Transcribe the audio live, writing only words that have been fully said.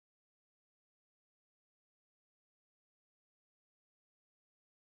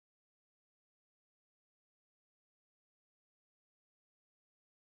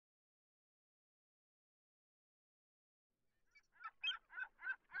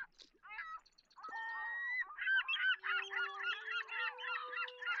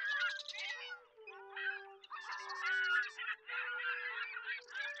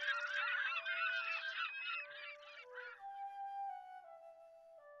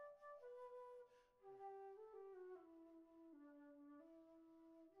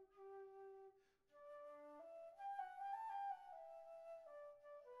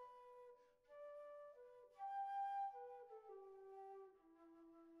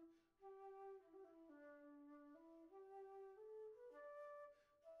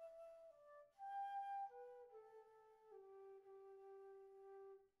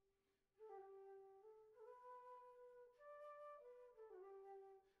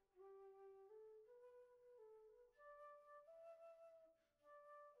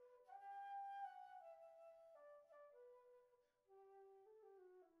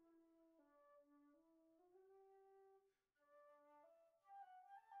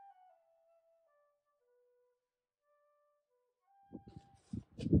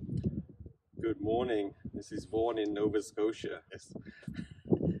Morning. This is Vaughan in Nova Scotia.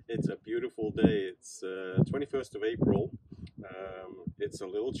 It's a beautiful day. It's 21st of April. It's a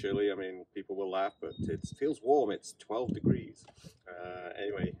little chilly. I mean, people will laugh, but it feels warm. It's 12 degrees.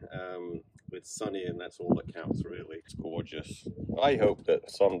 Anyway, it's sunny and that's all that counts, really. It's gorgeous. I hope that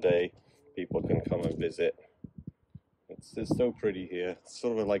someday people can come and visit. It's so pretty here. It's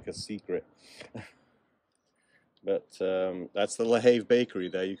sort of like a secret. But that's the LaHave Bakery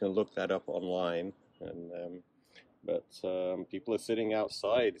there. You can look that up online. And people are sitting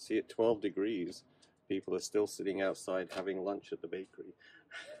outside. See, at 12 degrees, people are still sitting outside having lunch at the bakery.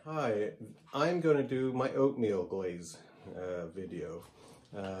 Hi, I'm going to do my oatmeal glaze video.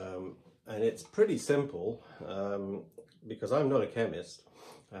 And it's pretty simple because I'm not a chemist.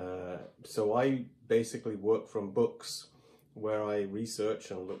 So I basically work from books where I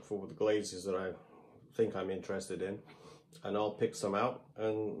research and look for the glazes that I think I'm interested in, and I'll pick some out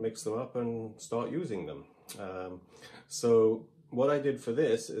and mix them up and start using them. So what I did for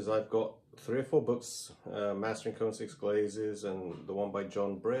this is I've got 3 or 4 books, Mastering Cone 6 Glazes and the one by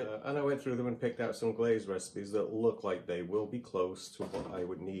John Britt, and I went through them and picked out some glaze recipes that look like they will be close to what I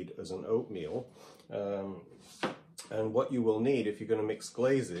would need as an oatmeal. And what you will need if you're going to mix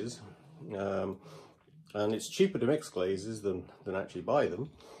glazes, and it's cheaper to mix glazes than actually buy them.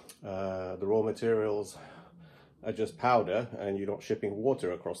 The raw materials are just powder, and you're not shipping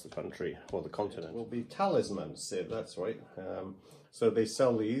water across the country or the continent. It will be Talisman sieve, that's right. So they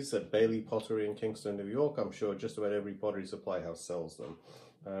sell these at Bailey Pottery in Kingston, New York. I'm sure just about every pottery supply house sells them.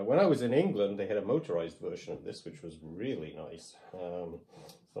 When I was in England, they had a motorized version of this, which was really nice.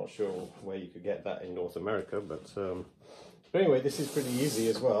 Not sure where you could get that in North America, but anyway, this is pretty easy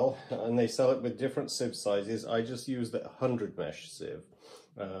as well, and they sell it with different sieve sizes. I just used the 100 mesh sieve.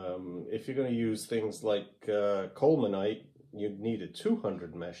 If you're going to use things like Colemanite, you'd need a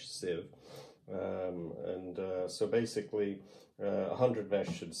 200 mesh sieve, so basically 100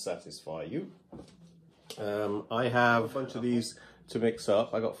 mesh should satisfy you. I have a bunch of these to mix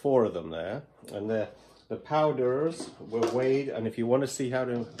up. I got 4 of them there, and the powders were weighed, and if you want to see how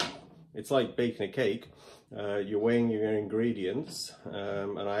to, it's like baking a cake. You're weighing your ingredients,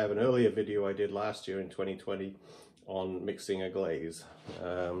 and I have an earlier video I did last year in 2020 on mixing a glaze.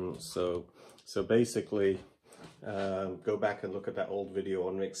 So basically, go back and look at that old video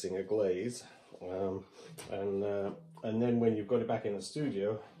on mixing a glaze, and then when you've got it back in the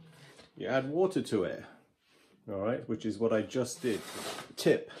studio, you add water to it. All right, which is what I just did.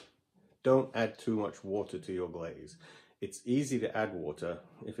 Tip: don't add too much water to your glaze. It's easy to add water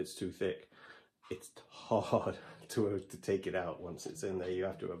if it's too thick. It's hard to take it out once it's in there. You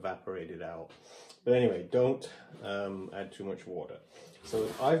have to evaporate it out. But anyway, don't add too much water. So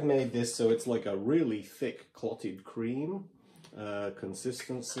I've made this so it's like a really thick clotted cream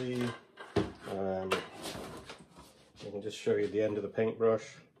consistency. I can just show you the end of the paintbrush.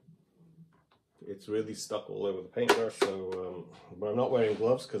 It's really stuck all over the paintbrush, so but I'm not wearing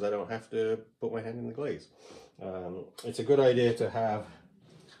gloves because I don't have to put my hand in the glaze. It's a good idea to have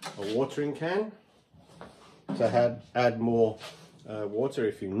a watering can to add more water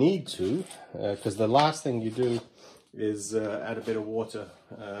if you need to, because the last thing you do is add a bit of water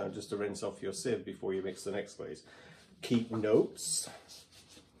just to rinse off your sieve before you mix the next glaze. Keep notes.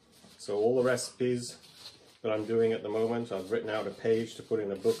 So all the recipes that I'm doing at the moment, I've written out a page to put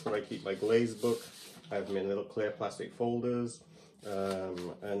in a book where I keep my glaze book. I have them in little clear plastic folders.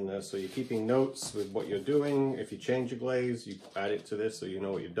 So you're keeping notes with what you're doing. If you change your glaze, you add it to this so you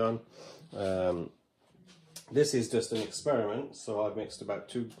know what you've done. This is just an experiment, so I've mixed about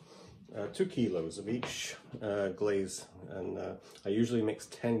 2 kilos of each glaze, and I usually mix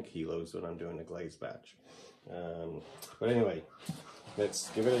 10 kilos when I'm doing a glaze batch. But anyway, let's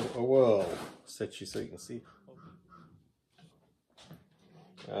give it a whirl. Set you so you can see.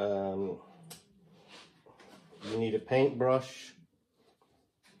 You need a paintbrush,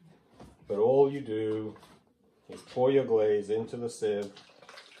 but all you do is pour your glaze into the sieve.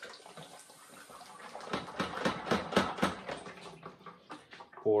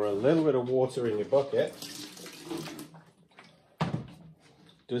 Pour a little bit of water in your bucket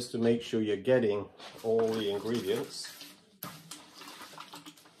just to make sure you're getting all the ingredients.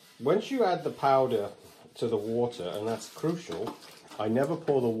 Once you add the powder to the water, and that's crucial, I never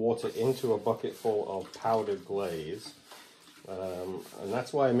pour the water into a bucket full of powdered glaze, and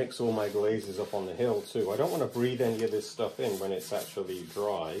that's why I mix all my glazes up on the hill too. I don't want to breathe any of this stuff in when it's actually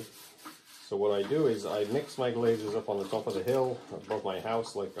dry. So what I do is I mix my glazes up on the top of the hill above my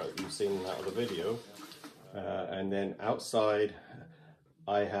house, like you've seen in that other video, and then outside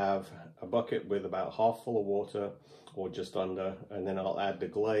I have a bucket with about half full of water or just under, and then I'll add the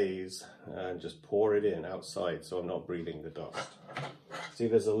glaze and just pour it in outside so I'm not breathing the dust. See,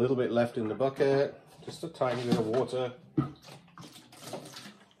 there's a little bit left in the bucket, just a tiny bit of water,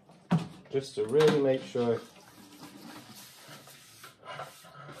 just to really make sure.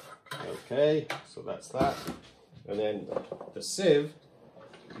 Okay, so that's that. And then the sieve,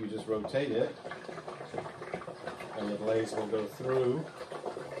 you just rotate it and the glaze will go through.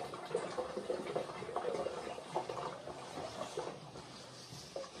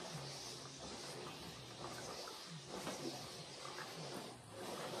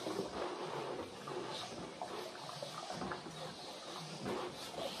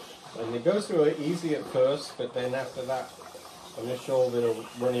 And it goes through it easy at first, but then after that initial bit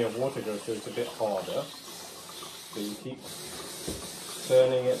of running of water goes through, it's a bit harder. So you keep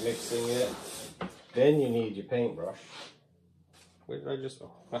turning it, mixing it. Then you need your paintbrush. Where did I just,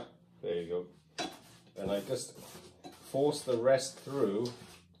 oh, there you go. And I just force the rest through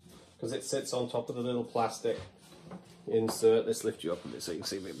because it sits on top of the little plastic insert. Let's lift you up a bit so you can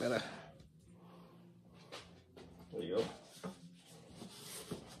see a bit better. There you go.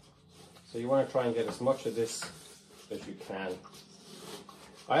 So you want to try and get as much of this as you can.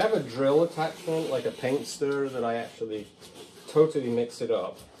 I have a drill attachment, like a paint stirrer, that I actually totally mix it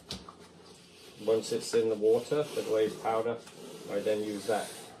up. Once it's in the water, the glaze powder, I then use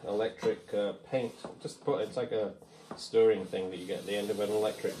that electric paint. Just put, it's like a stirring thing that you get at the end of an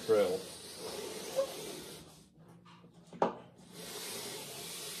electric drill. And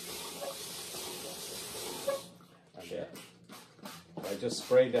yeah, I just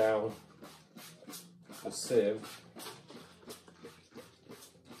spray down the sieve.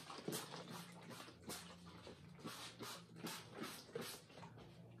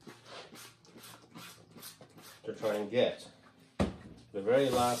 To try and get the very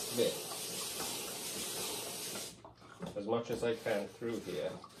last bit, as much as I can through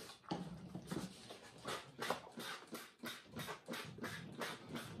here.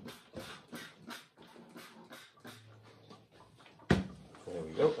 There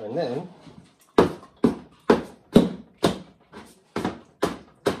we go, and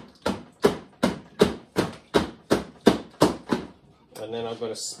then I've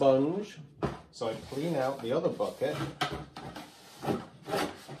got a sponge, so I clean out the other bucket.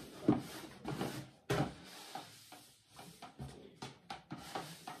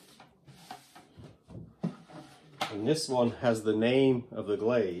 And this one has the name of the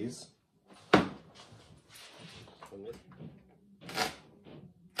glaze.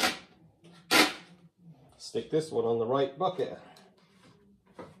 Stick this one on the right bucket.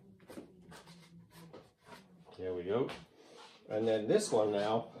 There we go. And then this one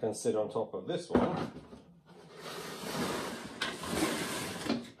now can sit on top of this one.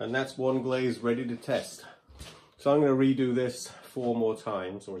 And that's one glaze ready to test. So I'm going to redo this 4 more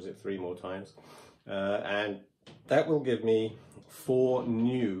times, or is it 3 more times? And that will give me 4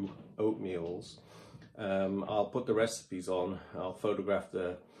 new oatmeals. I'll put the recipes on. I'll photograph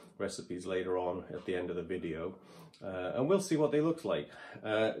the recipes later on at the end of the video. And we'll see what they look like.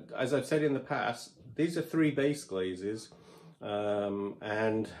 As I've said in the past, these are 3 base glazes.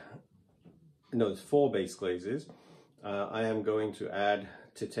 And no, it's 4 base glazes. I am going to add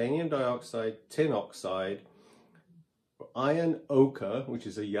titanium dioxide, tin oxide, iron ochre, which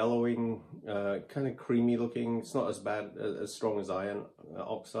is a yellowing, kind of creamy looking. It's not as bad, as strong as iron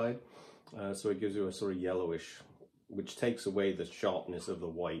oxide, so it gives you a sort of yellowish, which takes away the sharpness of the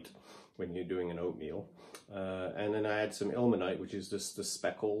white when you're doing an oatmeal. And then I add some ilmenite, which is just the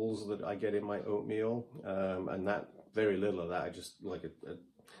speckles that I get in my oatmeal, and that very little of that, I just like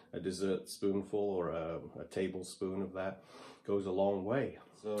a dessert spoonful or a tablespoon of that goes a long way.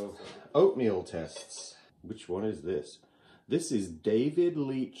 So oatmeal tests. Which one is this? This is David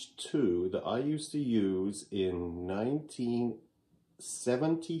Leach 2 that I used to use in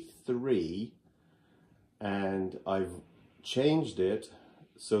 1973, and I've changed it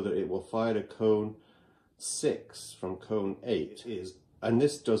so that it will fire to cone 6 from cone 8. And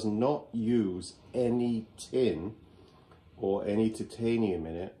this does not use any tin or any titanium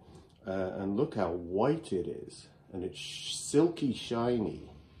in it, and look how white it is, and it's silky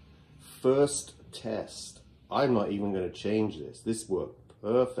shiny. First test. I'm not even going to change this. This worked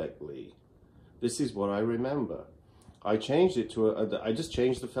perfectly. This is what I remember. I changed it to I just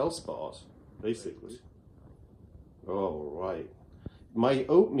changed the feldspar, basically. Oh, right. My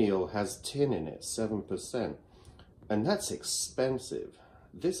oatmeal has tin in it, 7%, and that's expensive.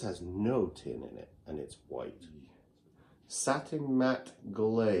 This has no tin in it, and it's white. Satin matte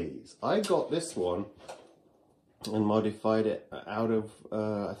glaze. I got this one and modified it out of,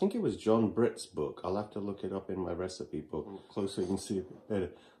 I think it was John Britt's book. I'll have to look it up in my recipe book. Closer you can see it better.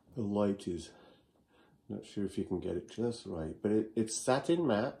 The light is, not sure if you can get it just right, but it's satin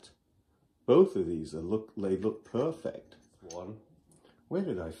matte. Both of these they look perfect. One, where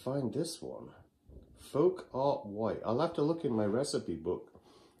did I find this one? Folk Art White. I'll have to look in my recipe book,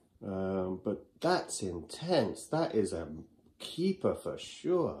 but that's intense. That is a keeper for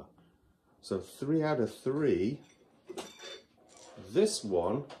sure. So 3 out of 3. This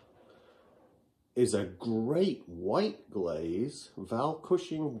one is a great white glaze, Val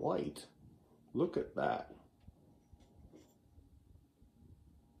Cushing white. Look at that.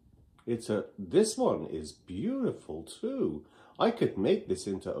 This one is beautiful too. I could make this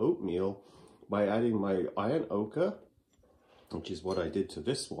into oatmeal by adding my iron ochre, which is what I did to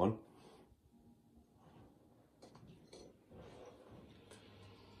this one.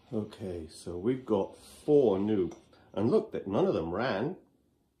 Okay, so we've got 4 new, and look, that none of them ran.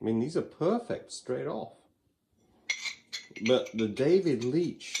 I mean, these are perfect straight off. But the David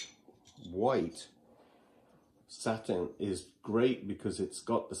Leach white satin is great because it's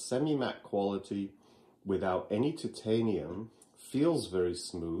got the semi-matte quality without any titanium, feels very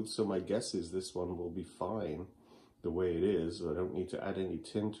smooth, so my guess is this one will be fine the way it is. I don't need to add any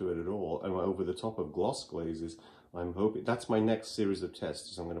tin to it at all. And over the top of gloss glazes, I'm hoping, that's my next series of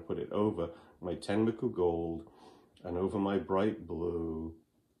tests. I'm going to put it over my Tenmoku Gold and over my bright blue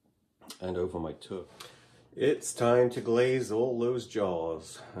and over my taupe. It's time to glaze all those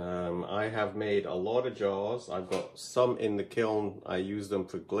jars. I have made a lot of jars. I've got some in the kiln. I used them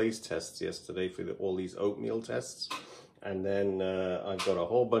for glaze tests yesterday for all these oatmeal tests. And then I've got a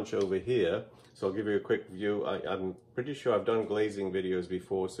whole bunch over here. So I'll give you a quick view. I'm pretty sure I've done glazing videos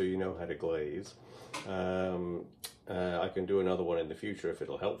before, so you know how to glaze. I can do another one in the future if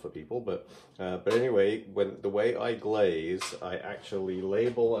it'll help for people. But anyway, the way I glaze, I actually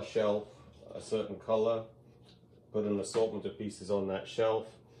label a shelf a certain color, put an assortment of pieces on that shelf.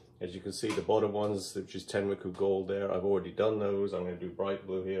 As you can see, the bottom ones, which is Tenmoku Gold there, I've already done those. I'm going to do bright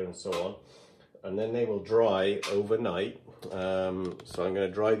blue here and so on. And then they will dry overnight. So I'm going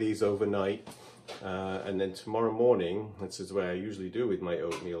to dry these overnight. And then tomorrow morning, this is the way I usually do with my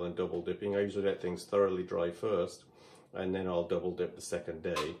oatmeal and double dipping. I usually let things thoroughly dry first, and then I'll double dip the second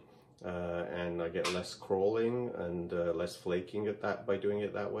day. And I get less crawling and less flaking at that by doing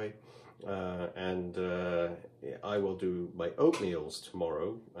it that way. I will do my oatmeals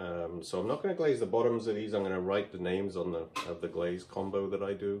tomorrow. So I'm not going to glaze the bottoms of these. I'm going to write the names on of the glaze combo that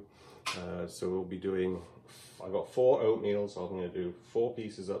I do. So we'll be doing, I've got 4 oatmeals, so I'm going to do 4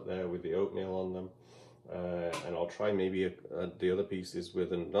 pieces up there with the oatmeal on them. And I'll try maybe the other pieces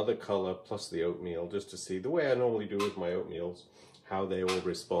with another color plus the oatmeal, just to see the way I normally do with my oatmeals, how they all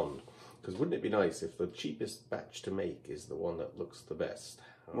respond. Because wouldn't it be nice if the cheapest batch to make is the one that looks the best?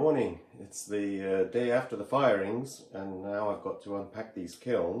 Morning, it's the day after the firings, and now I've got to unpack these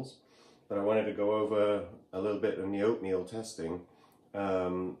kilns. But I wanted to go over a little bit in the oatmeal testing.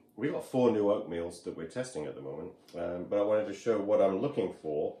 We've got 4 new oatmeals that we're testing at the moment, but I wanted to show what I'm looking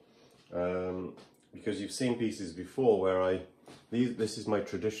for, because you've seen pieces before where this is my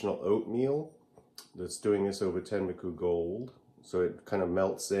traditional oatmeal that's doing this over Tenmoku Gold, so it kind of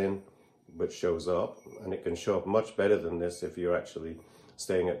melts in but shows up, and it can show up much better than this if you're actually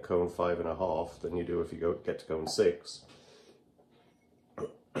staying at cone 5.5 than you do if you get to cone 6.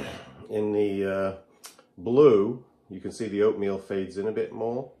 In the blue, you can see the oatmeal fades in a bit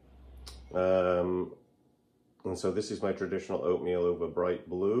more. And so this is my traditional oatmeal over bright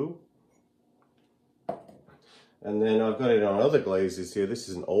blue. And then I've got it on other glazes here. This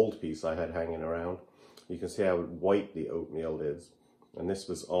is an old piece I had hanging around. You can see how white the oatmeal is. And this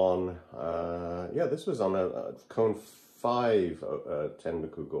was on, this was on a cone 5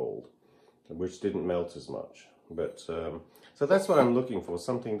 Tenmoku Gold, which didn't melt as much. But so that's what I'm looking for,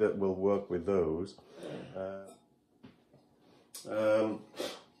 something that will work with those.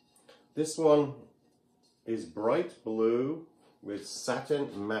 This one is bright blue with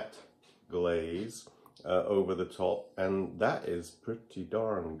satin matte glaze over the top, and that is pretty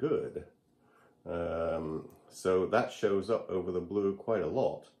darn good. So that shows up over the blue quite a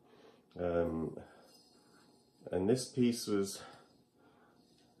lot. And this piece was,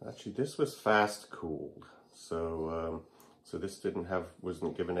 actually this was fast cooled. So so this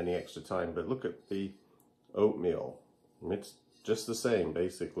wasn't given any extra time, but look at the oatmeal. It's just the same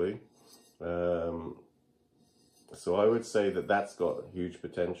basically. So I would say that that's got huge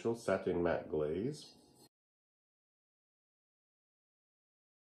potential, satin matte glaze.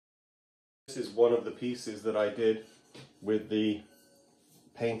 This is one of the pieces that I did with the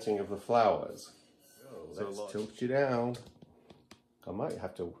painting of the flowers. So let's tilt you down. I might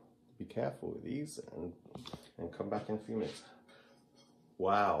have to be careful with these and come back in a few minutes.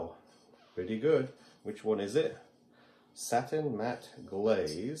 Wow, pretty good. Which one is it? Satin Matte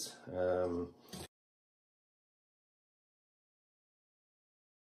Glaze.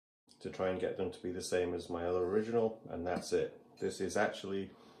 To try and get them to be the same as my other original, and that's it. This is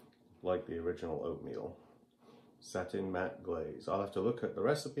actually like the original oatmeal. Satin Matte Glaze. I'll have to look at the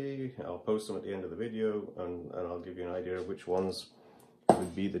recipe. I'll post them at the end of the video, and I'll give you an idea of which ones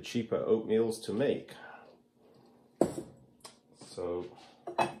would be the cheaper oatmeals to make. So,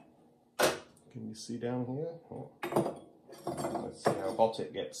 can you see down here? Oh. Let's see how hot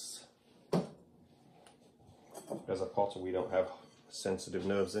it gets. As a potter, we don't have sensitive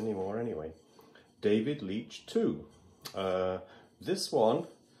nerves anymore anyway. David Leach 2. This one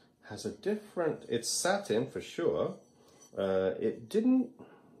has a different, it's satin for sure. It didn't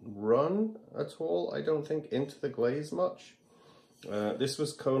run at all, I don't think, into the glaze much. This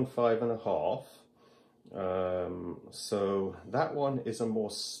was cone 5.5. So that one is a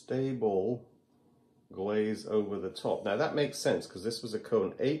more stable glaze over the top. Now that makes sense because this was a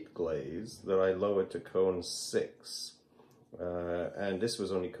cone 8 glaze that I lowered to cone 6. And this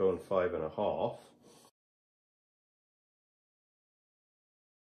was only cone 5.5.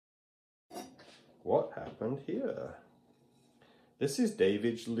 What happened here? This is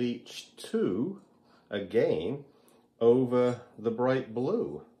David Leach 2 again over the bright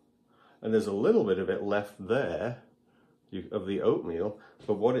blue. And there's a little bit of it left there of the oatmeal,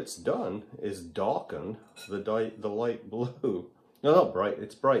 but what it's done is darken the light blue. No, not bright,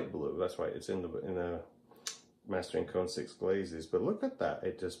 it's bright blue. That's right, it's in the Mastering Cone 6 glazes, but look at that,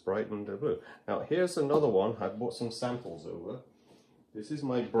 it just brightened the blue. Now here's another one. I brought some samples over. This is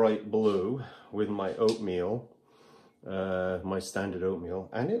my bright blue with my oatmeal, my standard oatmeal,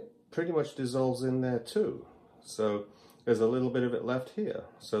 and it pretty much dissolves in there too. So there's a little bit of it left here.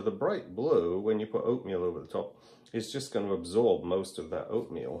 So the bright blue, when you put oatmeal over the top, is just going to absorb most of that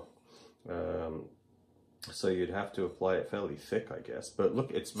oatmeal. So you'd have to apply it fairly thick, I guess. But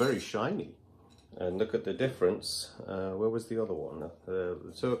look, it's very shiny. And look at the difference. Where was the other one?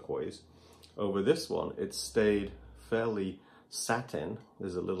 The turquoise. Over this one, it stayed fairly satin.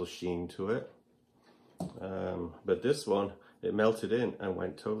 There's a little sheen to it. But this one, it melted in and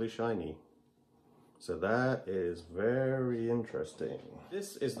went totally shiny. So that is very interesting.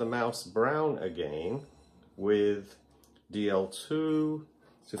 This is the mouse brown again with DL2.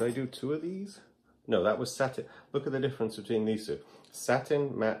 Did I do 2 of these? No, that was satin. Look at the difference between these two.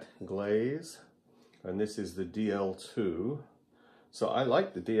 Satin Matte Glaze, and this is the DL2. So I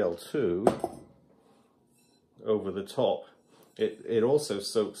like the DL2 over the top. It also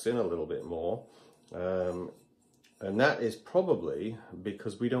soaks in a little bit more. And that is probably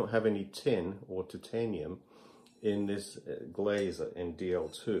because we don't have any tin or titanium in this glaze in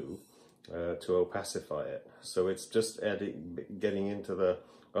DL2 to opacify it. So it's just getting into the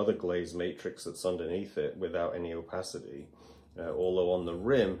other glaze matrix that's underneath it without any opacity. Although on the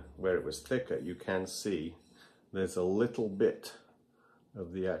rim, where it was thicker, you can see there's a little bit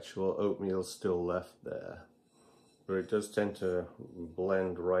of the actual oatmeal still left there. But it does tend to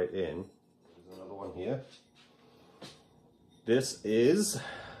blend right in. There's another one here. This is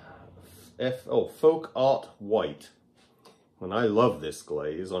Folk Art White. And I love this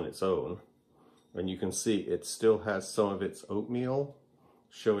glaze on its own. And you can see it still has some of its oatmeal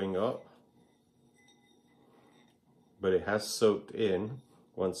showing up. But it has soaked in,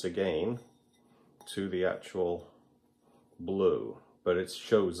 once again, to the actual blue. But it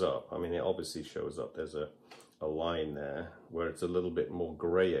shows up. I mean, it obviously shows up. There's a line there where it's a little bit more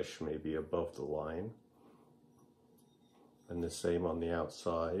grayish, maybe above the line. And the same on the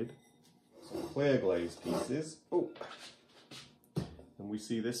outside. Some clear glaze pieces. Oh, and we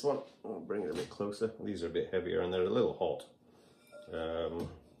see this one. I'll bring it a bit closer. These are a bit heavier and they're a little hot.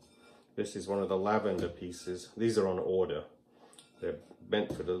 This is one of the lavender pieces. These are on order. They're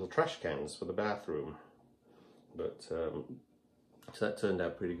meant for the little trash cans for the bathroom. But so that turned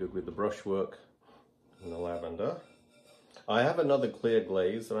out pretty good with the brushwork and the lavender. I have another clear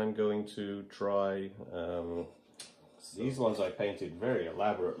glaze that I'm going to try. These ones I painted very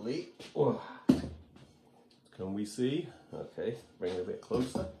elaborately. Oh. Can we see? Okay, bring it a bit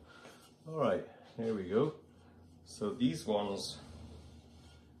closer. All right, here we go. So these ones,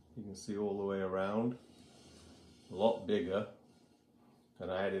 you can see all the way around, a lot bigger.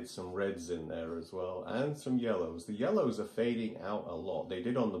 And I added some reds in there as well, and some yellows. The yellows are fading out a lot. They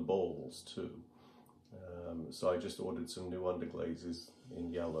did on the bowls too. So I just ordered some new underglazes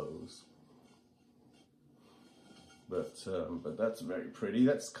in yellows. But that's very pretty.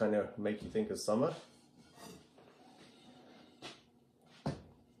 That's kind of make you think of summer.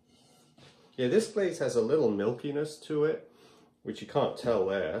 Yeah, this glaze has a little milkiness to it, which you can't tell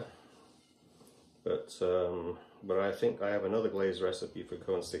there. But I think I have another glaze recipe for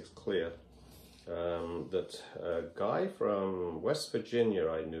Cone 6 Clear that a guy from West Virginia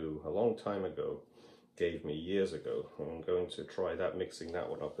I knew a long time ago gave me years ago. I'm going to try that, mixing that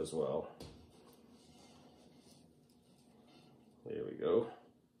one up as well. There we go.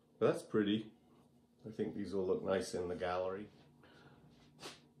 That's pretty. I think these will look nice in the gallery.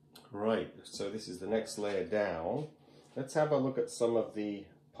 Right, so this is the next layer down. Let's have a look at some of the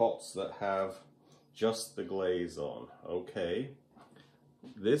pots that have just the glaze on. Okay,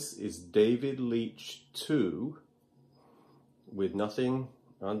 this is David Leach 2 with nothing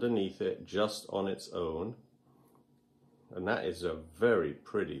underneath it, just on its own. And that is a very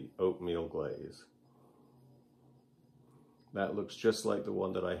pretty oatmeal glaze. That looks just like the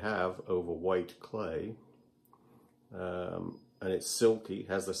one that I have over white clay. And it's silky,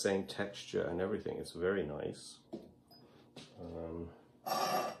 has the same texture and everything. It's very nice.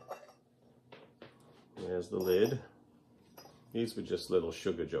 There's the lid. These were just little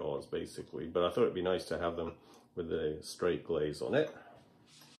sugar jars, basically, but I thought it'd be nice to have them with a straight glaze on it.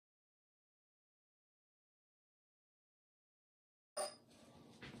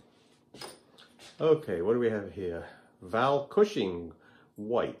 Okay, what do we have here? Val Cushing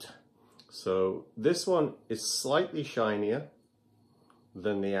white. So this one is slightly shinier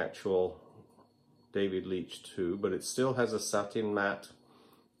than the actual David Leach 2, but it still has a satin matte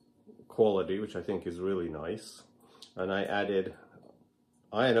quality, which I think is really nice. And I added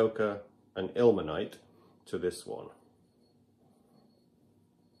iron ochre and ilmenite to this one.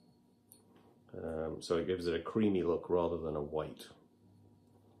 So it gives it a creamy look rather than a white.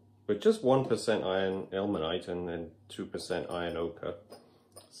 But just 1% iron ilmenite and then 2% iron ochre.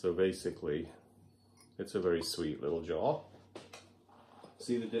 So basically, it's a very sweet little jar.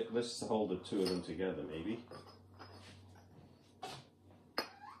 See the dip? Let's hold the two of them together, maybe.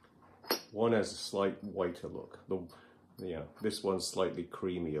 One has a slight whiter look. This one's slightly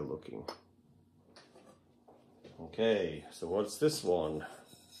creamier looking. Okay, so what's this one?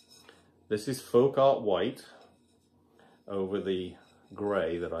 This is Folk Art White over the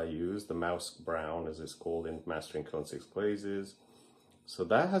grey that I use, the mouse brown as it's called in Mastering Cone 6 Glazes. So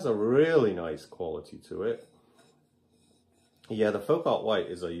that has a really nice quality to it. Yeah, the Folk Art White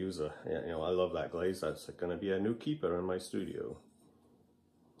is a user. Yeah, I love that glaze. That's going to be a new keeper in my studio.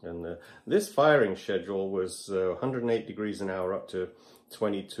 And this firing schedule was 108 degrees an hour up to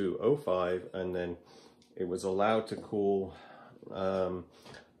 2205, and then it was allowed to cool on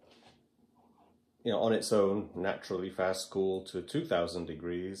its own, naturally fast cool to 2000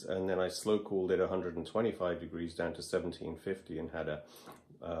 degrees, and then I slow cooled it 125 degrees down to 1750 and had a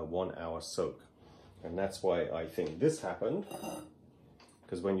 1 hour soak. And that's why I think this happened,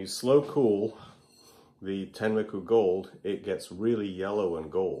 because when you slow cool the Tenmoku Gold, it gets really yellow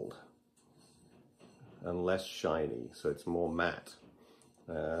and gold and less shiny, so it's more matte.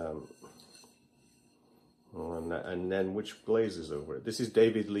 And then which glazes over it? This is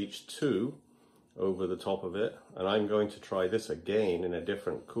David Leach 2 over the top of it, and I'm going to try this again in a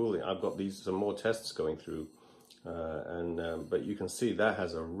different cooling. I've got some more tests going through, but you can see that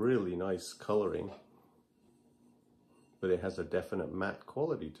has a really nice coloring, but it has a definite matte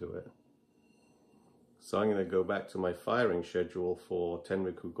quality to it. So I'm going to go back to my firing schedule for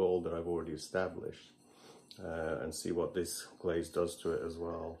Tenmoku Gold that I've already established and see what this glaze does to it as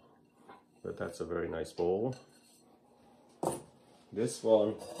well. But that's a very nice bowl. This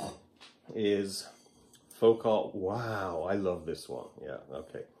one is Folk Art. Wow, I love this one. Yeah,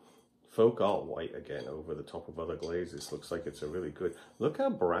 okay. Folk Art White again over the top of other glazes. Looks like it's a really good. Look how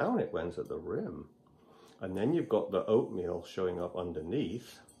brown it went at the rim. And then you've got the oatmeal showing up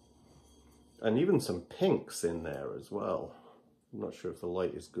underneath. And even some pinks in there as well. I'm not sure if the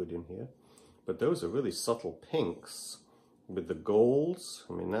light is good in here. But those are really subtle pinks with the golds.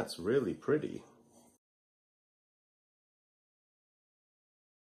 I mean, that's really pretty.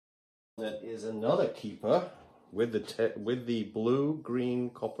 That is another keeper with the blue,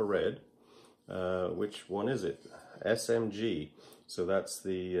 green, copper, red. Which one is it? SMG. So that's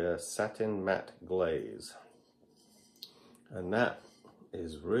the satin matte glaze. And that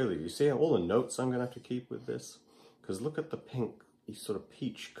is really, you see all the notes I'm going to have to keep with this? Because look at the pink, sort of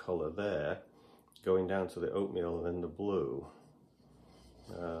peach color there, going down to the oatmeal and then the blue.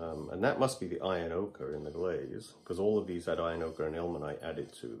 And that must be the iron ochre in the glaze, because all of these had iron ochre and ilmenite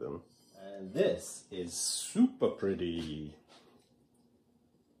added to them. And this is super pretty.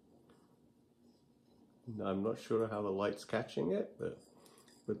 I'm not sure how the light's catching it,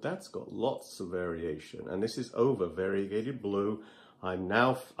 but that's got lots of variation. And this is over variegated blue.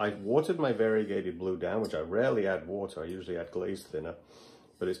 I've watered my variegated blue down, which I rarely add water. I usually add glaze thinner,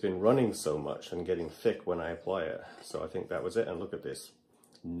 but it's been running so much and getting thick when I apply it. So I think that was it. And look at this,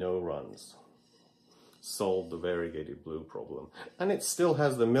 no runs. Solved the variegated blue problem. And it still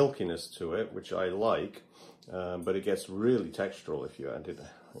has the milkiness to it, which I like, but it gets really textural if you add it,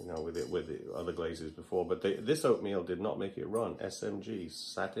 with the other glazes before. But this oatmeal did not make it run. SMG,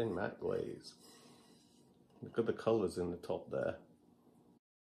 satin matte glaze. Look at the colors in the top there.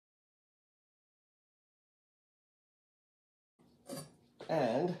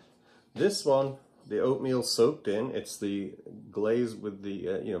 And this one, the oatmeal soaked in. It's the glaze with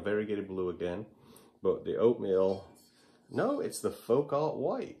the variegated blue again, but the oatmeal. No, it's the folk art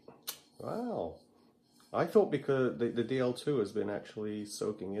white. Wow, I thought because the DL2 has been actually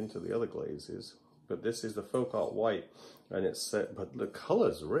soaking into the other glazes, but this is the folk art white, and it's set. But the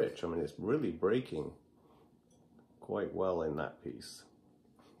color's rich. I mean, it's really breaking quite well in that piece.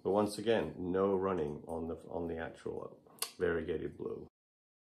 But once again, no running on the actual variegated blue.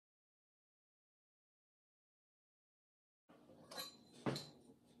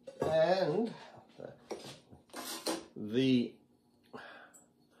 And the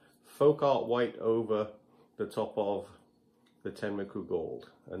folk art white over the top of the Tenmoku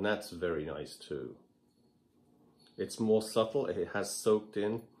gold, and that's very nice too. It's more subtle. It has soaked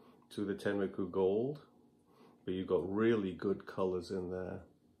in to the Tenmoku gold, but you've got really good colors in there.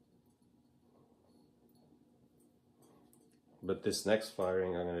 But this next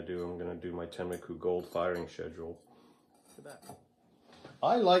firing I'm going to do my Tenmoku gold firing schedule. For that.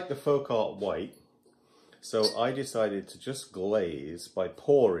 I like the folk art white, so I decided to just glaze by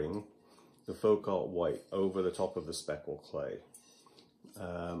pouring the folk art white over the top of the speckle clay.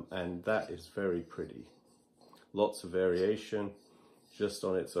 And that is very pretty. Lots of variation just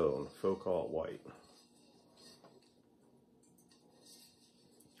on its own, folk art white.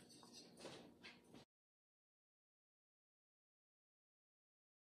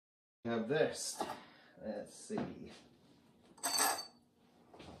 We have this. Let's see.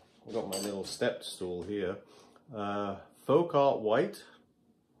 I've got my little step stool here. Folk art white,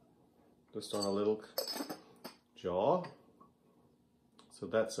 just on a little jar. So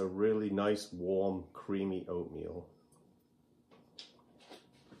that's a really nice, warm, creamy oatmeal.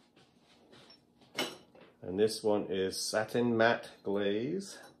 And this one is satin matte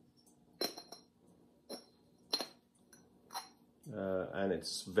glaze. And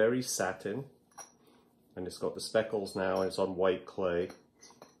it's very satin. And it's got the speckles now, and it's on white clay.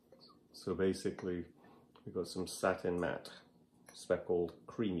 So basically, we've got some satin matte, speckled,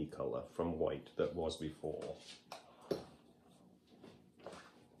 creamy color from white that was before.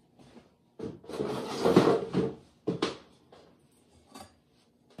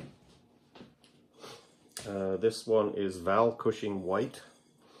 This one is Val Cushing white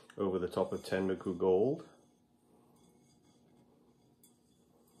over the top of Tenmoku gold.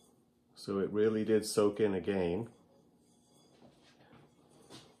 So it really did soak in again.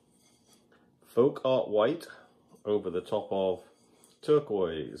 Folk art white over the top of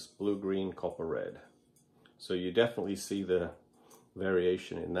turquoise, blue, green, copper, red. So you definitely see the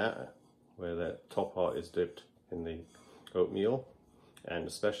variation in that, where that top part is dipped in the oatmeal, and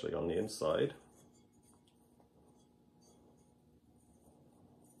especially on the inside.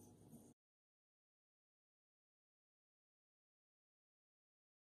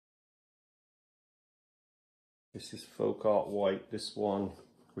 This is folk art white. This one,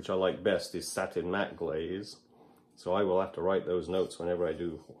 which I like best, is satin matte glaze. So I will have to write those notes whenever I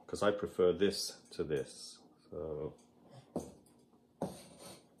do, because I prefer this to this. So,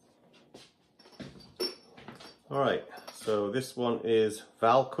 all right. So this one is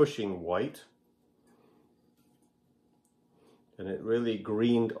Val Cushing white, and it really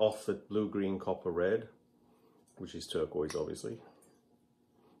greened off the blue, green, copper, red, which is turquoise, obviously.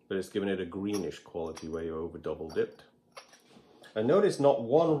 But it's given it a greenish quality where you over double dipped. And notice not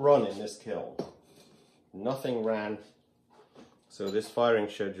one run in this kiln. Nothing ran. So this firing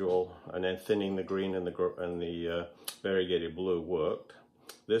schedule and then thinning the green and the variegated blue worked.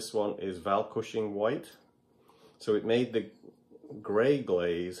 This one is Val Cushing white. So it made the gray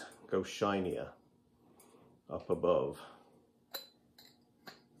glaze go shinier up above.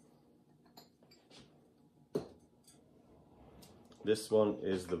 This one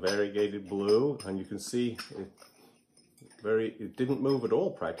is the variegated blue, and you can see it didn't move at all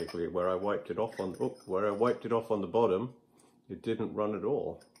practically where I wiped it off on the bottom. It didn't run at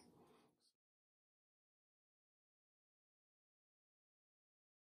all.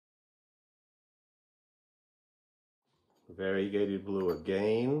 Variegated blue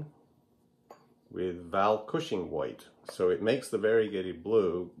again. with Val Cushing white. So it makes the variegated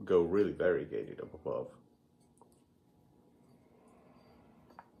blue go really variegated up above.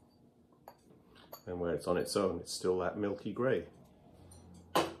 And where it's on its own, it's still that milky grey.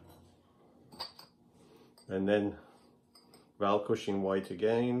 And then Val Cushing white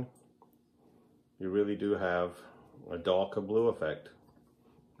again, you really do have a darker blue effect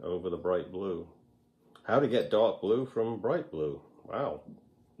over the bright blue. How to get dark blue from bright blue? Wow,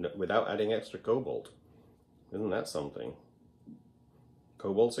 without adding extra cobalt. Isn't that something?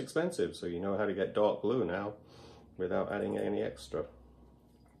 Cobalt's expensive, so you know how to get dark blue now without adding any extra.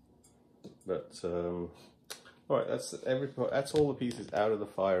 But all right, that's all the pieces out of the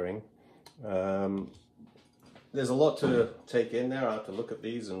firing. There's a lot to take in there. I have to look at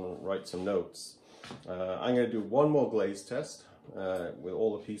these and write some notes. I'm going to do one more glaze test. With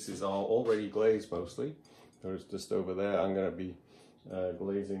all the pieces are already glazed mostly. There's just over there. I'm going to be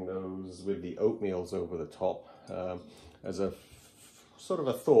glazing those with the oatmeals over the top. As a sort of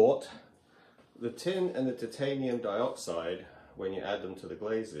a thought, the tin and the titanium dioxide, when you add them to the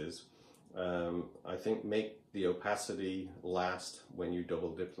glazes, I think make the opacity last when you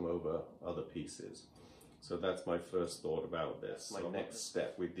double dip them over other pieces. So that's my first thought about this. My next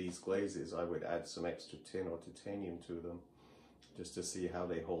step with these glazes, I would add some extra tin or titanium to them just to see how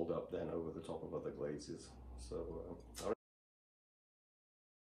they hold up then over the top of other glazes. So, all right.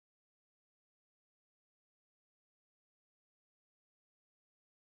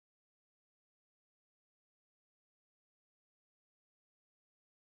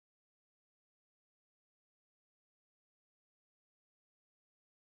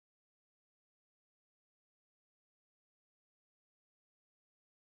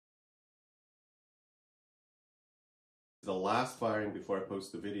 The last firing before I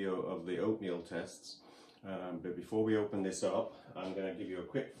post the video of the oatmeal tests. But before we open this up, I'm going to give you a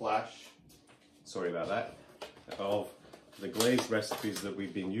quick flash, sorry about that, of the glaze recipes that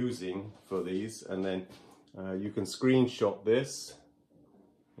we've been using for these, and then you can screenshot this,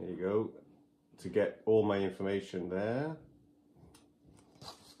 there you go, to get all my information there.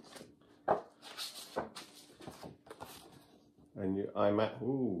 And I'm at,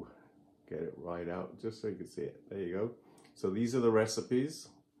 ooh, get it right out just so you can see it, there you go. So these are the recipes.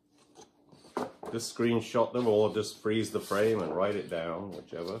 Just screenshot them or just freeze the frame and write it down,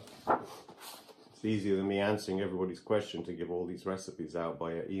 whichever. It's easier than me answering everybody's question to give all these recipes out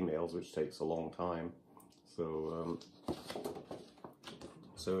via emails, which takes a long time. So,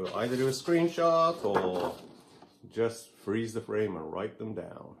 so either do a screenshot or just freeze the frame and write them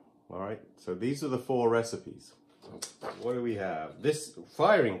down. All right, so these are the 4 recipes. What do we have? This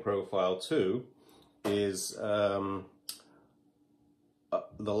firing profile too is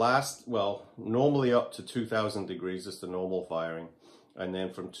the last, well, normally up to 2000 degrees, just a normal firing, and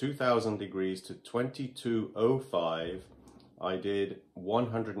then from 2000 degrees to 2205 I did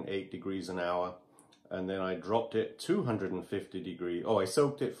 108 degrees an hour, and then I dropped it 250 degrees. Oh, I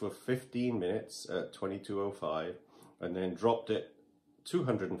soaked it for 15 minutes at 2205 and then dropped it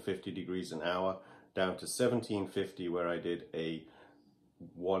 250 degrees an hour down to 1750, where I did a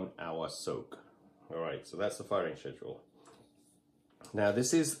 1 hour soak. All right, so that's the firing schedule. Now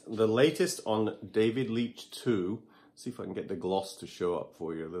this is the latest on David Leach 2. See if I can get the gloss to show up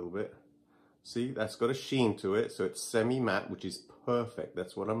for you a little bit. See, that's got a sheen to it, so it's semi-matte, which is perfect.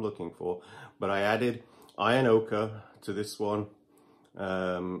 That's what I'm looking for. But I added iron ochre to this one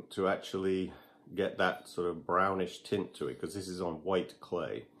to actually get that sort of brownish tint to it, because this is on white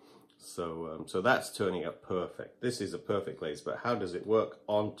clay. So, so that's turning out perfect. This is a perfect glaze, but how does it work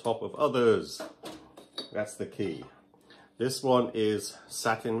on top of others? That's the key. This one is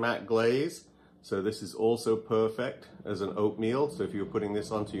satin matte glaze, so this is also perfect as an oatmeal. So if you're putting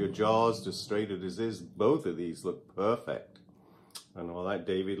this onto your jars, just straight as is, both of these look perfect. And all that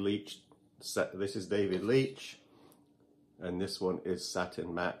David Leach, this is David Leach, and this one is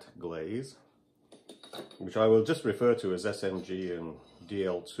satin matte glaze, which I will just refer to as SMG and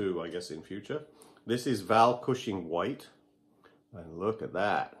DL2, I guess, in future. This is Val Cushing white, and look at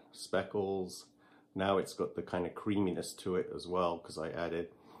that, speckles. Now it's got the kind of creaminess to it as well, because I added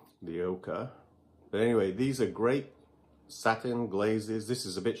the ochre. But anyway, these are great satin glazes. This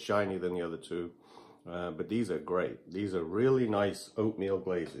is a bit shinier than the other two, but these are great. These are really nice oatmeal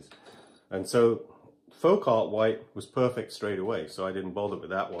glazes. And so Folk Art white was perfect straight away, so I didn't bother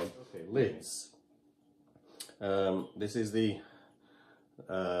with that one. Okay, lids. This is the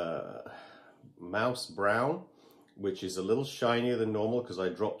Mouse Brown, which is a little shinier than normal because I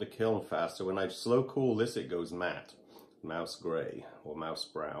dropped the kiln fast. So when I slow cool this, it goes matte. Mouse Gray or Mouse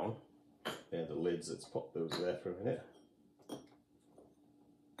Brown. There are the lids. Let's pop those there for a minute.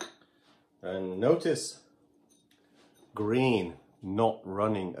 And notice green not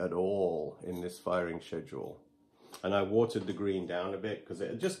running at all in this firing schedule. And I watered the green down a bit because it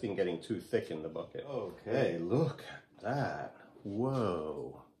had just been getting too thick in the bucket. Okay, look at that.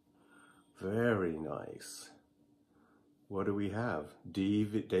 Whoa, very nice. What do we have?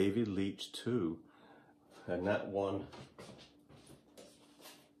 David Leach 2. And that one,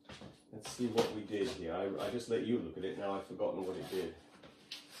 let's see what we did here. I just let you look at it, now I've forgotten what it did.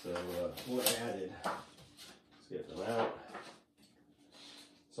 So what I added, let's get them out.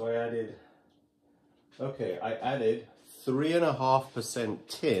 So I added, okay, I added 3.5%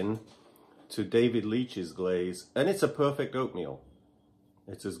 tin to David Leach's glaze, and it's a perfect oatmeal.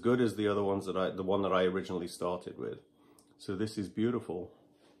 It's as good as the other ones that the one that I originally started with. So this is beautiful.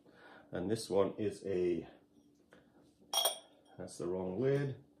 And this one is that's the wrong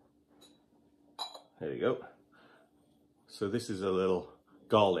lid. There you go. So this is a little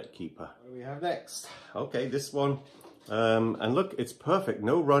garlic keeper. What do we have next? Okay, this one. And look, it's perfect,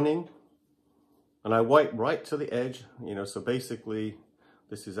 no running. And I wipe right to the edge, you know, so basically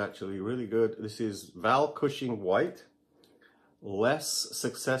this is actually really good. This is Val Cushing White, less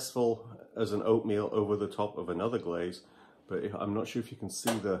successful as an oatmeal over the top of another glaze, but I'm not sure if you can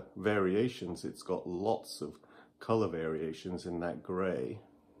see the variations. It's got lots of color variations in that gray.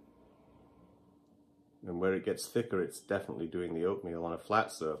 And where it gets thicker, it's definitely doing the oatmeal on a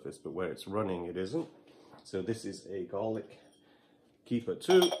flat surface, but where it's running, it isn't. So this is a garlic keeper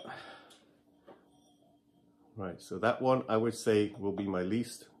too. Right, so that one I would say will be my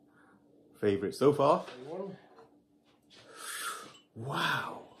least favorite so far.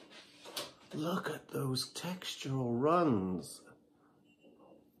 Wow, look at those textural runs.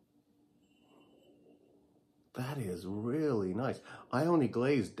 That is really nice. I only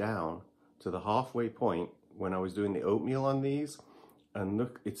glazed down to the halfway point when I was doing the oatmeal on these, and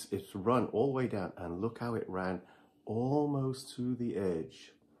look, it's run all the way down, and look how it ran almost to the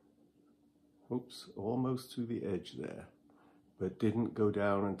edge. Oops, almost to the edge there, but didn't go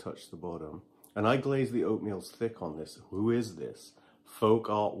down and touch the bottom. And I glazed the oatmeals thick on this. Who is this? Folk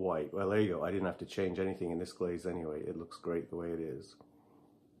Art White. Well, there you go. I didn't have to change anything in this glaze anyway. It looks great the way it is.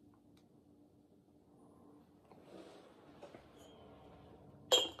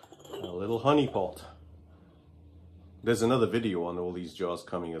 A little honey pot. There's another video on all these jars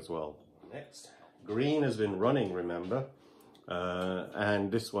coming as well. Next, green has been running, remember?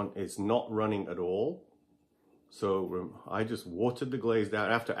 And this one is not running at all. So I just watered the glaze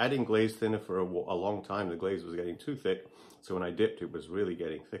down. After adding glaze thinner for a long time, the glaze was getting too thick. So when I dipped, it was really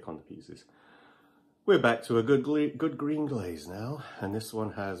getting thick on the pieces. We're back to a good green glaze now. And this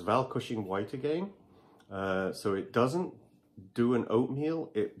one has Val Cushing White again. So it doesn't do an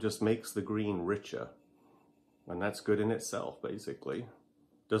oatmeal, it just makes the green richer. And that's good in itself, basically.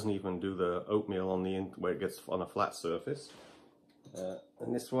 Doesn't even do the oatmeal on the end where it gets on a flat surface.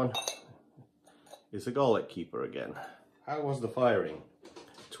 And this one is a garlic keeper again. How was the firing?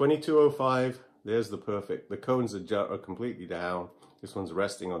 2205, there's the perfect. The cones are completely down. This one's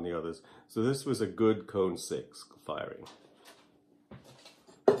resting on the others. So this was a good cone 6 firing.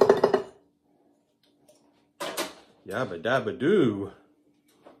 Yabba dabba doo.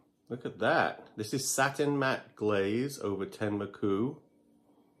 Look at that. This is satin matte glaze over Tenmuku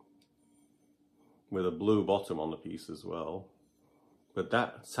with a blue bottom on the piece as well. But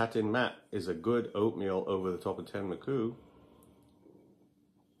that satin matte is a good oatmeal over the top of Tenmuku.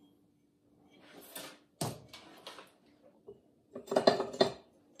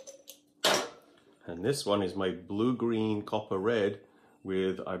 And this one is my blue-green copper red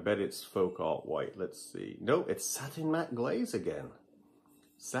with, I bet it's Folk Art White. Let's see. No, it's satin matte glaze again.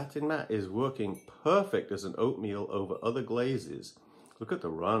 Satin matte is working perfect as an oatmeal over other glazes. Look at the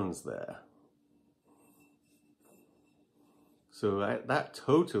runs there. So that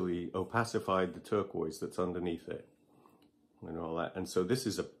totally opacified the turquoise that's underneath it and all that. And so this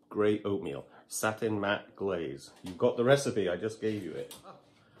is a great oatmeal, satin matte glaze. You've got the recipe, I just gave you it.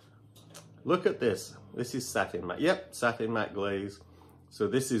 Look at this. This is satin matte. Yep, satin matte glaze. So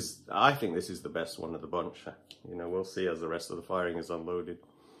this is, I think this is the best one of the bunch. You know, we'll see as the rest of the firing is unloaded.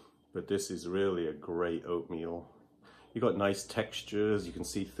 But this is really a great oatmeal. You got nice textures. You can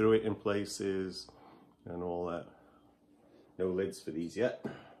see through it in places and all that. No lids for these yet.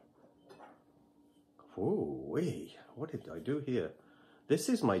 Ooh, wee. What did I do here? This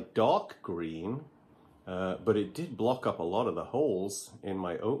is my dark green, but it did block up a lot of the holes in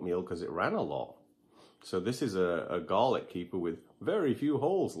my oatmeal because it ran a lot. So this is a garlic keeper with very few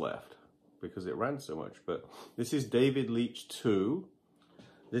holes left because it ran so much. But this is David Leach 2.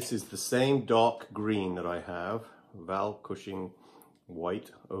 This is the same dark green that I have, Val Cushing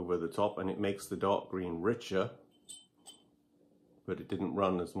white over the top, and it makes the dark green richer, but it didn't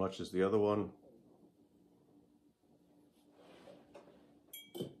run as much as the other one.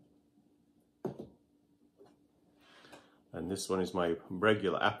 And this one is my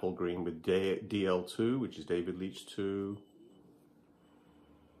regular apple green with DL2, which is David Leach 2.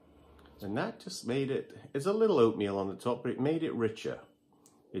 And that just made it, it's a little oatmeal on the top, but it made it richer.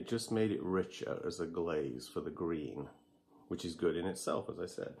 It just made it richer as a glaze for the green, which is good in itself, as I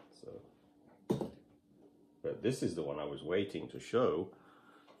said. So, but this is the one I was waiting to show.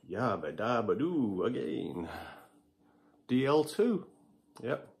 Yabba dabba doo again. DL2.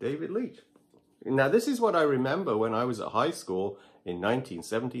 Yep, David Leach. Now this is what I remember when I was at high school in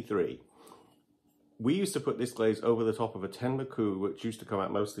 1973. We used to put this glaze over the top of a Ten McCoo, which used to come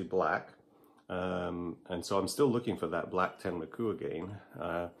out mostly black. And so I'm still looking for that black Ten McCoo again.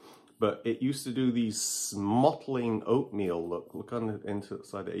 But it used to do these mottling oatmeal look. Look on the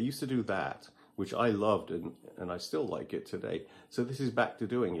inside there. It used to do that, which I loved, and I still like it today. So this is back to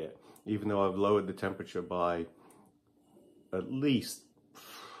doing it, even though I've lowered the temperature by at least,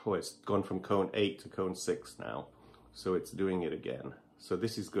 oh, it's gone from cone 8 to cone 6 now. So it's doing it again. So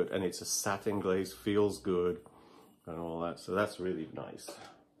this is good, and it's a satin glaze, feels good, and all that. So that's really nice.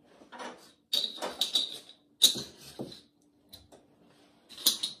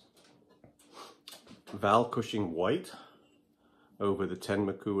 Val Cushing white over the Ten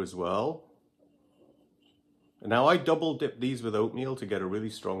McCoo as well. Now I double dip these with oatmeal to get a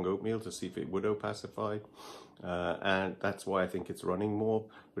really strong oatmeal to see if it would opacify. And that's why I think it's running more,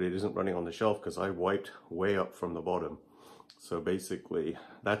 but it isn't running on the shelf because I wiped way up from the bottom. So basically,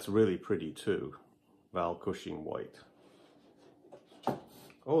 that's really pretty too. Val Cushing white.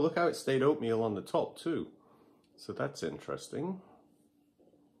 Oh, look how it stayed oatmeal on the top too. So that's interesting.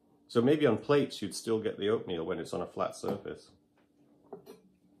 So maybe on plates you'd still get the oatmeal when it's on a flat surface.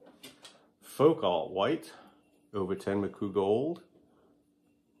 Folk Art white over Ten McCoo gold.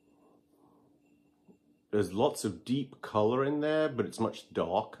 There's lots of deep color in there, but it's much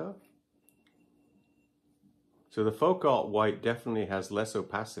darker. So the Folk Art white definitely has less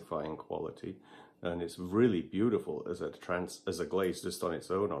opacifying quality, and it's really beautiful as a glaze just on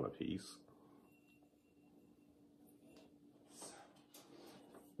its own on a piece.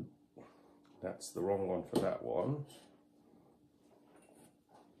 That's the wrong one for that one.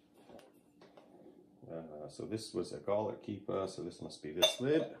 So this was a garlic keeper, so this must be this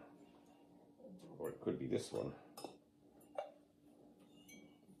lid, or it could be this one.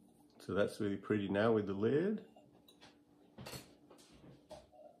 So that's really pretty now with the lid.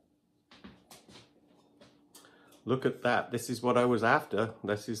 Look at that. This is what I was after.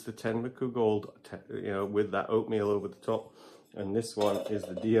 This is the Ten McCoo gold, you know, with that oatmeal over the top. And this one is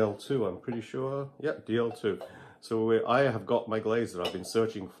the DL2, I'm pretty sure. Yep, DL2. So I have got my glaze that I've been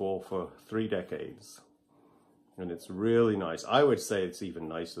searching for 3 decades. And it's really nice. I would say it's even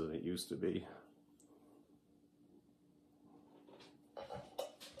nicer than it used to be.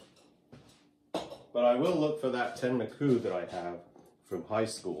 But I will look for that Ten McCoo that I have from high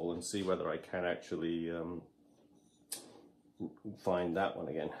school and see whether I can actually find that one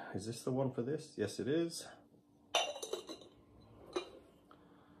again. Is this the one for this? Yes, it is.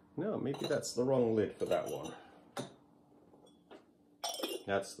 No, maybe that's the wrong lid for that one.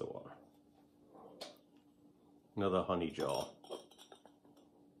 That's the one. Another honey jar.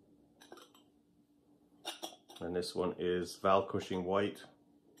 And this one is Val Cushing white.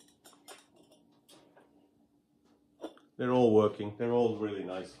 They're all working. They're all really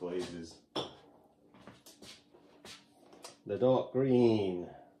nice glazes. The dark green.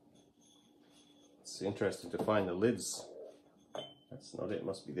 It's interesting to find the lids. That's not it, it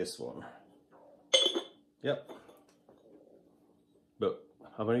must be this one. Yep. But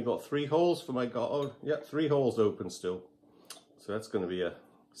I've only got 3 holes for my garlic. Yep, 3 holes open still. So that's going to be a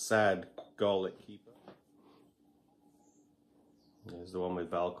sad garlic keeper. There's the one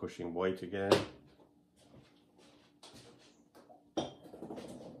with Val Cushing white again.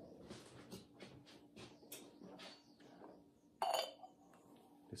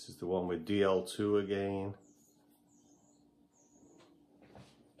 This is the one with DL2 again.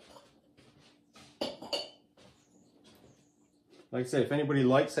 Like I say, if anybody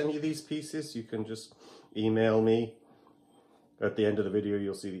likes any of these pieces, you can just email me. At the end of the video,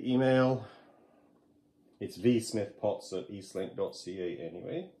 you'll see the email. It's vsmithpots@eastlink.ca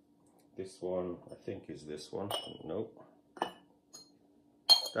anyway. This one, I think, is this one. Nope.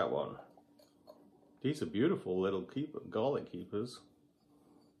 That one. These are beautiful little garlic keepers.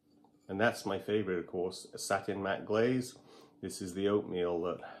 And that's my favorite, of course, a satin matte glaze. This is the oatmeal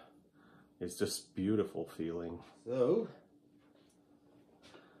that is just beautiful feeling. So,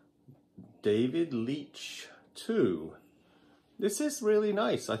 David Leach 2. This is really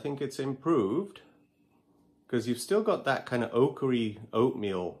nice. I think it's improved because you've still got that kind of ochre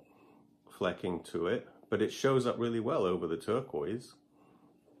oatmeal flecking to it, but it shows up really well over the turquoise.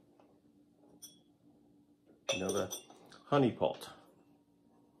 Another honey pot.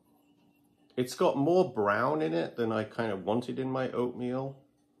 It's got more brown in it than I kind of wanted in my oatmeal.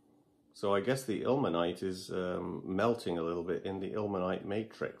 So I guess the ilmenite is melting a little bit in the ilmenite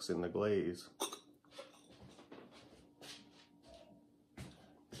matrix in the glaze.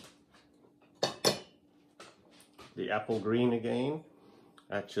 The apple green again.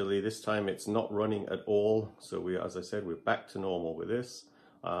 Actually, this time it's not running at all. So as I said, we're back to normal with this.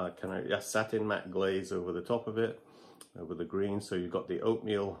 Satin matte glaze over the top of it, over the green. So you've got the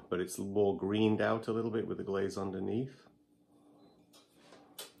oatmeal, but it's more greened out a little bit with the glaze underneath.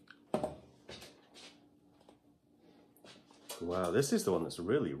 Wow, this is the one that's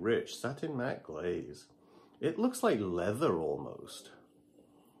really rich. Satin matte glaze. It looks like leather almost.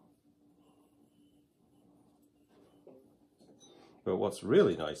 But what's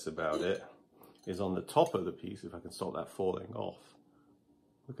really nice about it is on the top of the piece, if I can stop that falling off.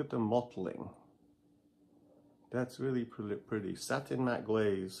 Look at the mottling. That's really pretty. Satin matte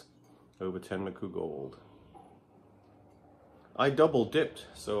glaze over Tenmoku gold. I double dipped,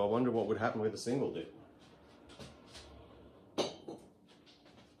 so I wonder what would happen with a single dip.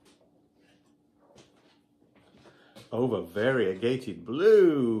 Over variegated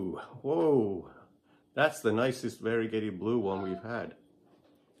blue. Whoa, that's the nicest variegated blue one we've had.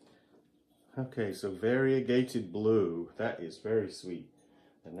 Okay, so variegated blue, that is very sweet.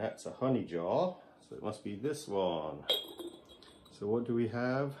 And that's a honey jar, so it must be this one. So what do we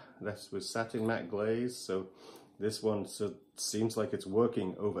have? That's with satin matte glaze. So this one seems like it's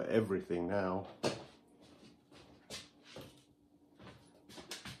working over everything now.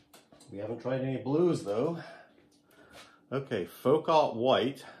 We haven't tried any blues though. Okay, folk art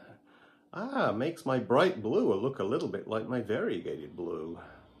white. Makes my bright blue look a little bit like my variegated blue.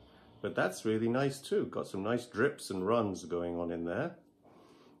 But that's really nice too. Got some nice drips and runs going on in there.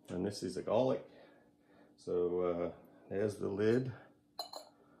 And this is a garlic. So there's the lid.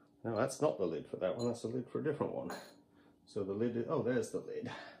 No, that's not the lid for that one. That's the lid for a different one. So the lid is, oh, there's the lid.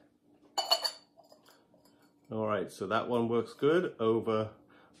 All right, so that one works good over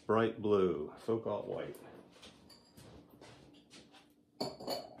bright blue, folk art white.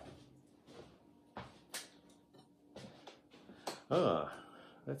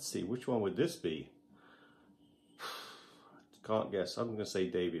 Let's see, which one would this be? Can't guess. I'm going to say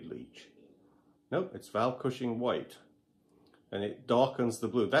David Leach. Nope, it's Val Cushing white. And it darkens the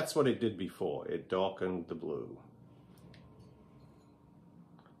blue. That's what it did before. It darkened the blue.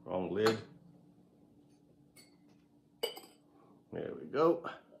 Wrong lid. There we go.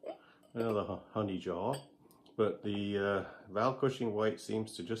 Another honey jar. But the Val Cushing white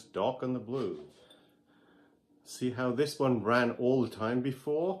seems to just darken the blue. See how this one ran all the time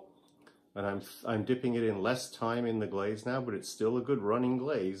before? And I'm dipping it in less time in the glaze now, but it's still a good running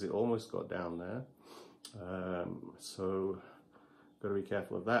glaze. It almost got down there. So got to be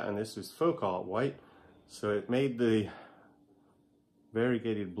careful of that. And this is folk art white. So it made the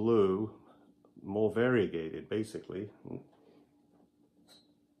variegated blue more variegated, basically.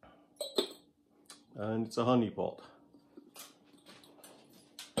 And it's a honey pot.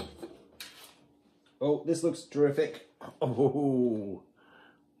 Oh, this looks terrific. Oh,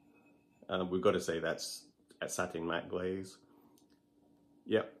 we've got to say that's a satin matte glaze.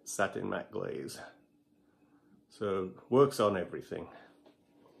 Yep, satin matte glaze. So works on everything.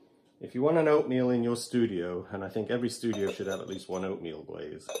 If you want an oatmeal in your studio, and I think every studio should have at least one oatmeal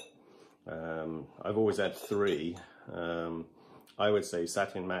glaze. I've always had 3. I would say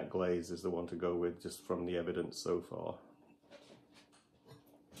satin matte glaze is the one to go with, just from the evidence so far.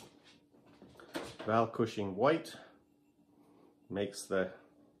 Val Cushing white makes the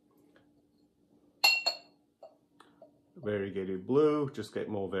variegated blue just get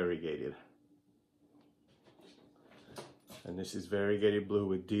more variegated. And this is variegated blue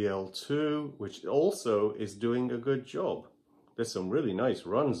with DL2, which also is doing a good job. There's some really nice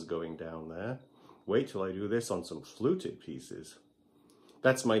runs going down there. Wait till I do this on some fluted pieces.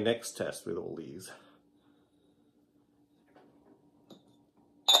 That's my next test with all these.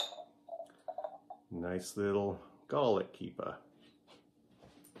 Nice little garlic keeper.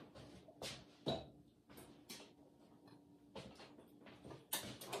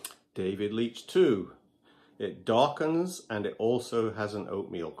 David Leach 2. It darkens and it also has an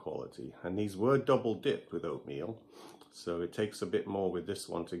oatmeal quality. And these were double dipped with oatmeal. So it takes a bit more with this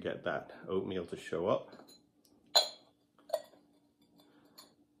one to get that oatmeal to show up.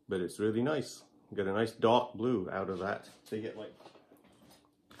 but it's really nice. You get a nice dark blue out of that. So you get like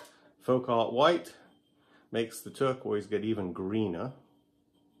folk art white, makes the turquoise get even greener,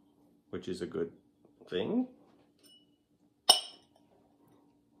 which is a good thing.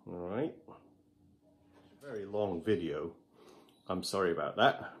 All right. Very long video. I'm sorry about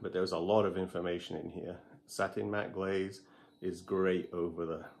that, but there's a lot of information in here. Satin matte glaze is great over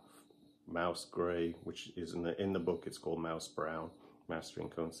the mouse gray, which is in the book. It's called mouse brown. Mastering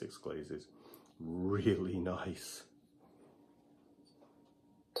Cone 6 glazes. Really nice.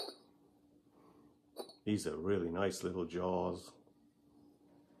 These are really nice little jars.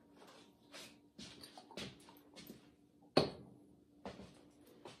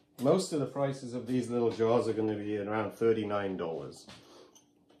 Most of the prices of these little jars are going to be around $39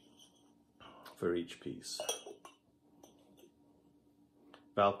 for each piece.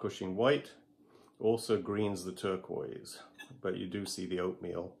 Balcushing white also greens the turquoise, but you do see the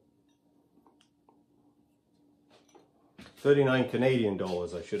oatmeal. 39 Canadian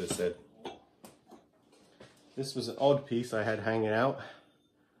dollars, I should have said. This was an odd piece I had hanging out,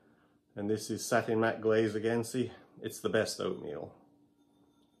 and this is satin matte glaze again. See, it's the best oatmeal.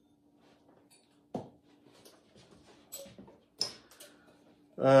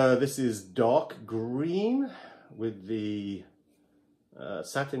 This is dark green with the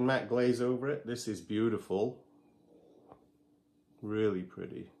satin matte glaze over it. This is beautiful. Really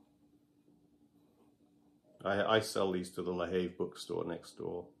pretty. I sell these to the La Have bookstore next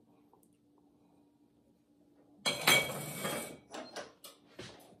door.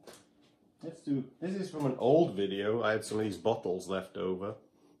 This is from an old video. I had some of these bottles left over.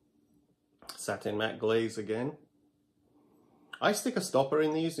 Satin matte glaze again. I stick a stopper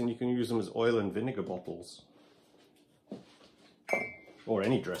in these and you can use them as oil and vinegar bottles. Or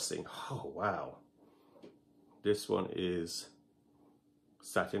any dressing. Oh, wow. This one is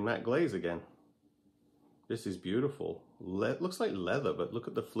satin matte glaze again. This is beautiful. Looks like leather, but look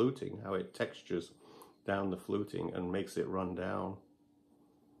at the fluting, how it textures down the fluting and makes it run down.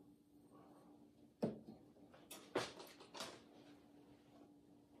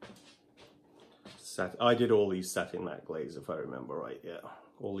 I did all these satin matte glaze, if I remember right, yeah.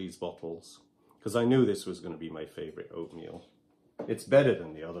 All these bottles. Because I knew this was going to be my favorite oatmeal. It's better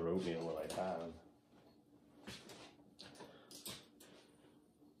than the other oatmeal that I have.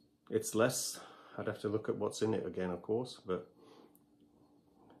 It's less, I'd have to look at what's in it again, of course, but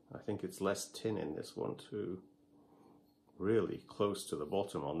I think it's less tin in this one too. Really close to the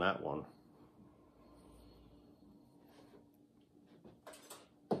bottom on that one.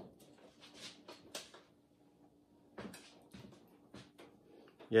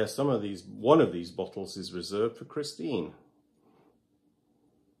 Yeah, one of these bottles is reserved for Christine.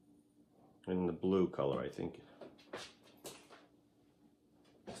 In the blue color, I think.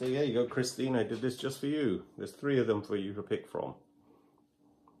 So yeah, you go, Christine, I did this just for you. There's 3 of them for you to pick from.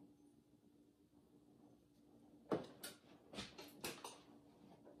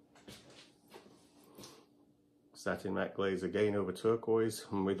 Satin matte glaze again over turquoise.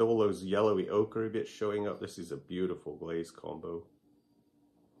 And with all those yellowy ochre bits showing up, this is a beautiful glaze combo.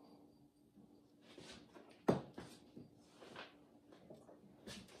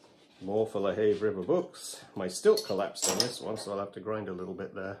 More for La Have River books. My stilt collapsed on this one, so I'll have to grind a little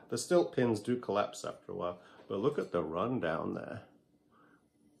bit there. The stilt pins do collapse after a while, but look at the run down there.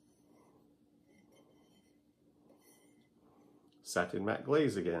 Satin matte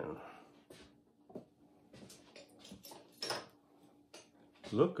glaze again.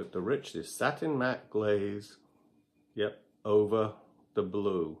 Look at the richness. Satin matte glaze. Yep, over the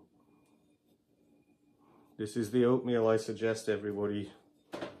blue. This is the oatmeal I suggest everybody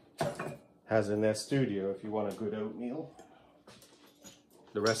has in their studio if you want a good oatmeal.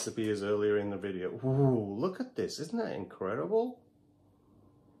 The recipe is earlier in the video. Ooh, look at this. Isn't that incredible?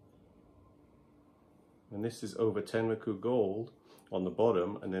 And this is over Tenmoku gold on the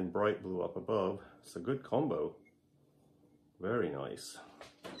bottom and then bright blue up above. It's a good combo. Very nice.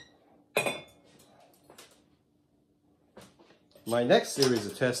 My next series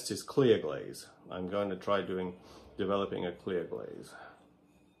of tests is clear glaze. I'm going to try developing a clear glaze.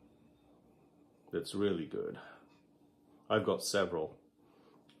 That's really good. I've got several.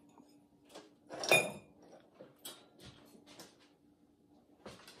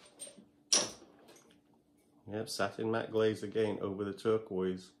 Yep, satin matte glaze again over the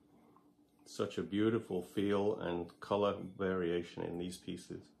turquoise. Such a beautiful feel and color variation in these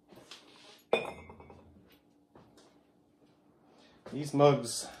pieces. These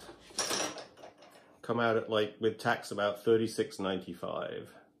mugs come out at, like, with tax, about $36.95.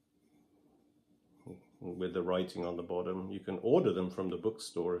 with the writing on the bottom. You can order them from the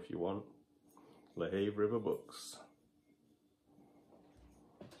bookstore if you want. La Have River Books.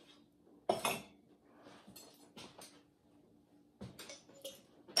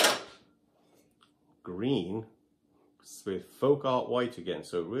 Green with folk art white again,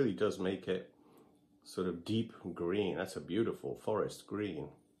 so it really does make it sort of deep green. That's a beautiful forest green.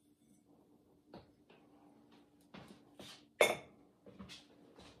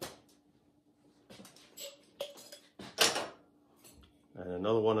 And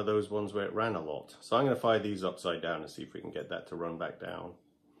another one of those ones where it ran a lot. So I'm going to fire these upside down and see if we can get that to run back down,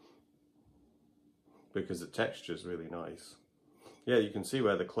 because the texture is really nice. Yeah, you can see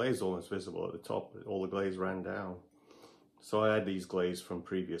where the clay is almost visible at the top. All the glaze ran down. So I had these glaze from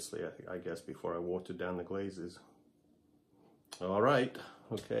previously, I guess, before I watered down the glazes. All right,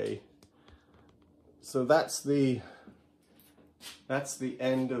 okay. So that's the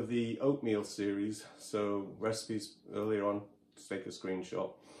end of the oatmeal series. So recipes earlier on, to take a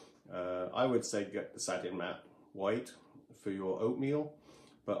screenshot. I would say get the satin matte white for your oatmeal,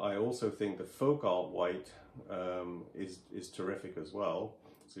 but I also think the folk art white is terrific as well.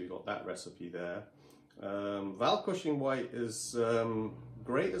 So you've got that recipe there. Val Cushing white is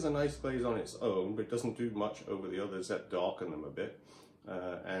great as a nice glaze on its own, but it doesn't do much over the others except darken them a bit.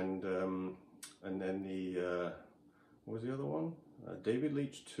 And then the what was the other one? David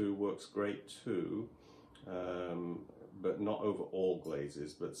Leach 2 works great too, but not over all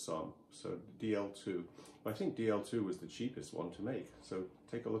glazes, but some. So DL2, I think DL2 was the cheapest one to make. So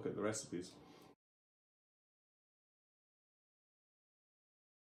take a look at the recipes.